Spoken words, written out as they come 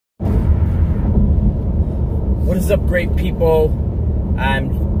What is up, great people? I'm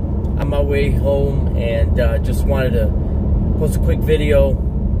on my way home and just wanted to post a quick video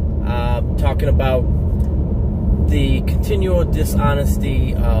talking about the continual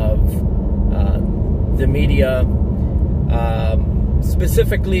dishonesty of the media,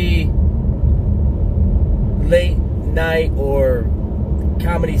 specifically late night or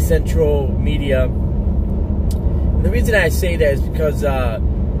Comedy Central media. And the reason I say that is because a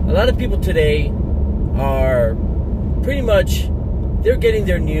lot of people today are pretty much, they're getting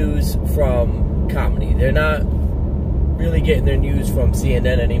their news from comedy. They're not really getting their news from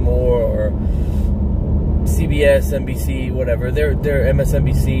CNN anymore, or CBS, NBC, whatever. They're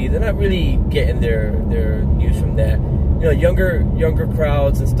MSNBC. They're not really getting their news from that. You know, younger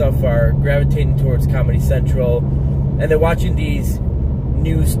crowds and stuff are gravitating towards Comedy Central, and they're watching these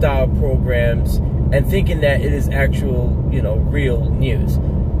news style programs and thinking that it is actual, you know, real news.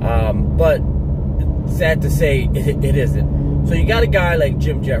 But sad to say, it isn't. So you got a guy like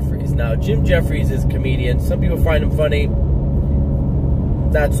Jim Jeffries. Now, Jim Jeffries is a comedian. Some people find him funny.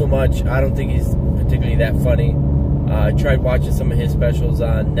 Not so much. I don't think he's particularly that funny. I tried watching some of his specials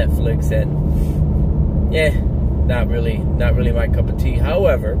on Netflix, and yeah, not really my cup of tea.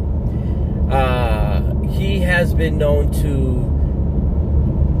 However, he has been known to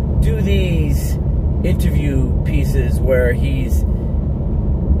do these interview pieces where he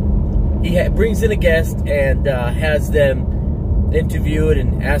brings in a guest and has them interviewed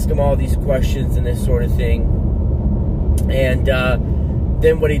and ask them all these questions and this sort of thing. And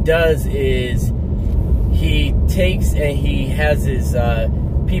then what he does is he takes and he has his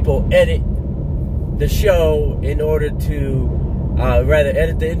people edit the show in order to rather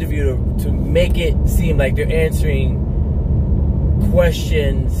edit the interview to make it seem like they're answering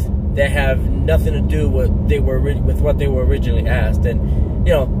questions that have nothing to do with what they were originally asked. And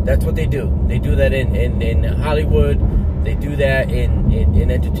you know, that's what they do. They do that in Hollywood. They do that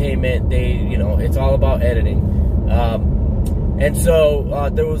in entertainment. You know, it's all about editing. And so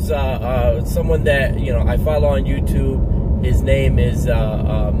there was someone that, you know, I follow on YouTube. His name is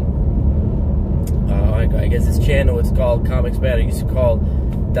I guess his channel, it's called Comics Matter. It used to call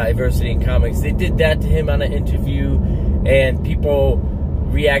Diversity in Comics. They did that to him on an interview, and people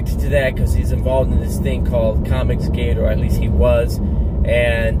reacted to that because he's involved in this thing called Comics Gate, or at least he was.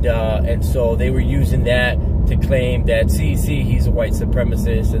 And so they were using that to claim that, see, he's a white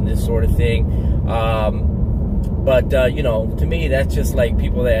supremacist and this sort of thing. But you know, to me, that's just like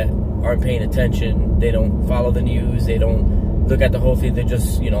people that aren't paying attention. They don't follow the news. They don't look at the whole thing. They're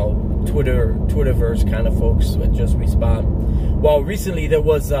just, you know, Twitterverse kind of folks that just respond. Well, recently there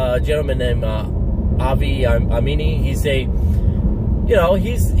was a gentleman named Avi Amini. He's a, you know,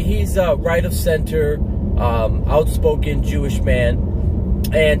 he's right of center, outspoken Jewish man.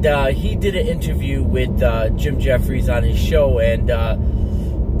 And he did an interview with Jim Jeffries on his show, and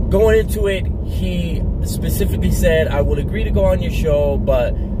going into it, he specifically said, I would agree to go on your show,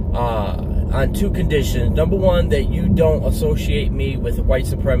 but on two conditions. Number one, that you don't associate me with the white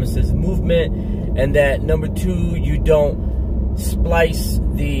supremacist movement, and that number two, you don't splice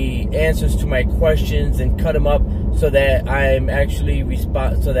the answers to my questions and cut them up so that I'm actually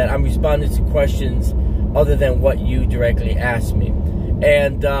responding to questions other than what you directly asked me.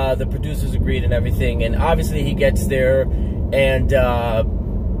 And the producers agreed and everything. And obviously he gets there, and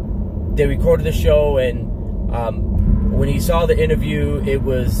they recorded the show. And when he saw the interview, it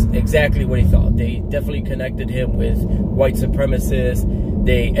was exactly what he thought. They definitely connected him with white supremacists.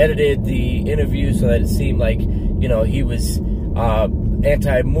 They edited the interview so that it seemed like, you know, he was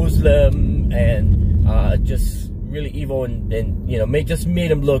anti-Muslim and just really evil, and you know, just made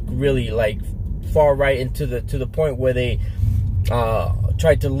him look really like far right, and to the point where they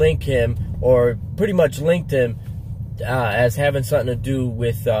tried to link him, or pretty much linked him as having something to do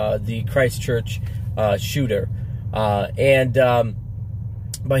with the Christchurch shooter. But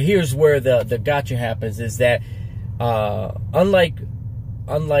here's where the gotcha happens, is that unlike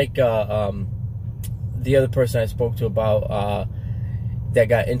the other person I spoke to about that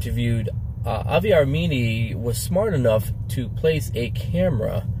got interviewed, Avi Armini was smart enough to place a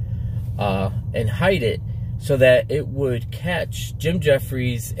camera and hide it so that it would catch Jim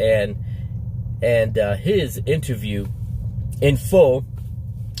Jeffries and his interview in full.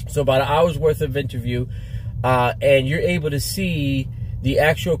 So about an hour's worth of interview, and you're able to see the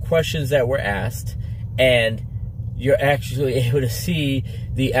actual questions that were asked, and you're actually able to see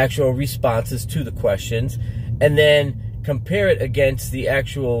the actual responses to the questions, and then compare it against the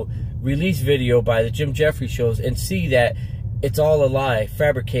actual release video by the Jim Jeffries shows, and see that it's all a lie,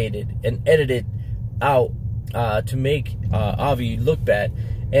 fabricated and edited out to make Avi look bad.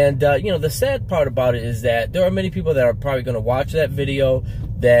 And, you know, the sad part about it is that there are many people that are probably going to watch that video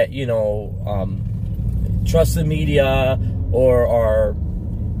that, you know, trust the media or are,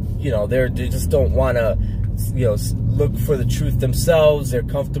 you know, they just don't want to, you know, look for the truth themselves. They're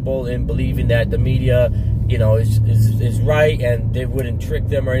comfortable in believing that the media, you know, is right and they wouldn't trick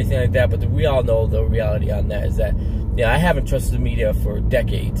them or anything like that. But we all know the reality on that is that, yeah, I haven't trusted the media for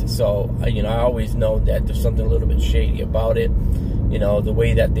decades. So, you know, I always know that there's something a little bit shady about it. You know, the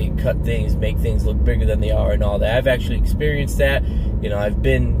way that they cut things, make things look bigger than they are and all that. I've actually experienced that. You know, I've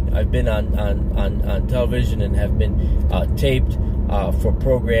been on television and have been taped for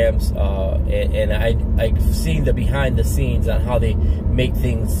programs, and I've seen the behind the scenes on how they make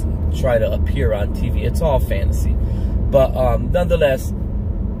things try to appear on TV. It's all fantasy. But nonetheless,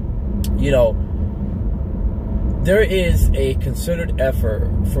 you know, there is a concerted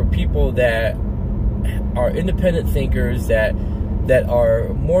effort for people that are independent thinkers, that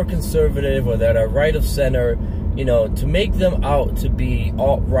are more conservative or that are right of center, you know, to make them out to be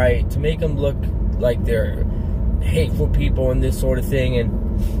alt-right, to make them look like they're hateful people and this sort of thing,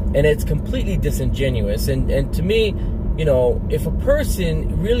 and it's completely disingenuous. And to me, you know, if a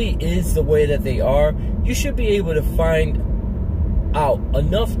person really is the way that they are, you should be able to find out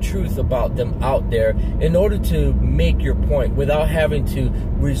enough truth about them out there in order to make your point without having to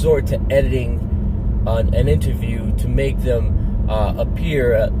resort to editing an interview to make them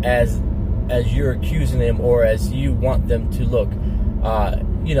appear as you're accusing them or as you want them to look.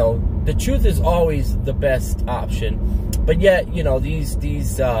 You know, the truth is always the best option, but yet, you know, these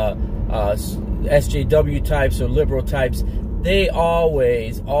SJW types or liberal types, they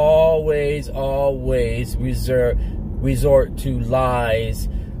always resort to lies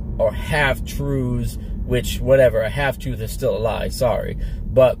or half-truths, which, whatever, a half-truth is still a lie, sorry.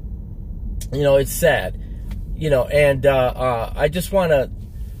 But, you know, it's sad. You know, and I just want to,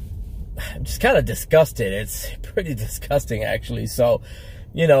 I'm just kind of disgusted. It's pretty disgusting, actually. So,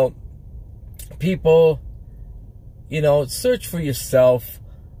 you know, people, you know, search for yourself.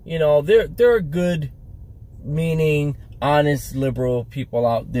 You know, there are good, meaning, honest, liberal people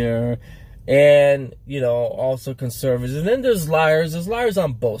out there. And, you know, also conservatives. And then there's liars. There's liars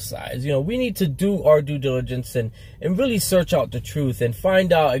on both sides. You know, we need to do our due diligence and really search out the truth and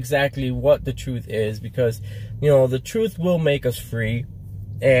find out exactly what the truth is, because, you know, the truth will make us free.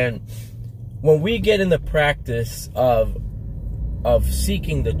 And when we get in the practice of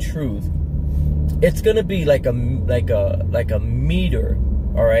seeking the truth, it's going to be like a meter,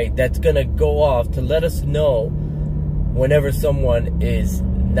 all right, that's going to go off to let us know whenever someone is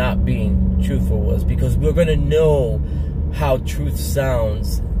not being truthful with us, because we're going to know how truth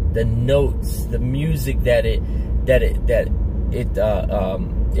sounds, the notes, the music that it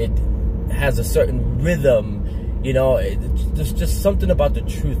has a certain rhythm. You know, there's just something about the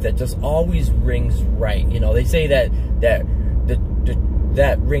truth that just always rings right. You know, they say that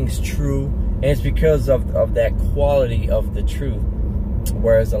rings true, and it's because of that quality of the truth.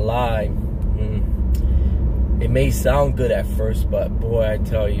 Whereas a lie, it may sound good at first, but boy, I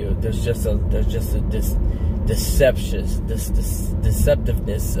tell you, there's just a deceptiveness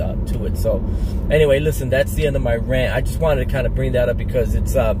to it. So anyway, listen, that's the end of my rant. I just wanted to kind of bring that up because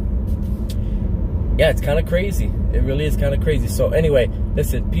it's yeah, it's kind of crazy. It really is kind of crazy. So anyway,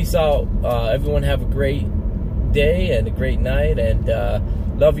 listen, peace out. Everyone have a great day and a great night, and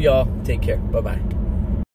love y'all. Take care. Bye-bye.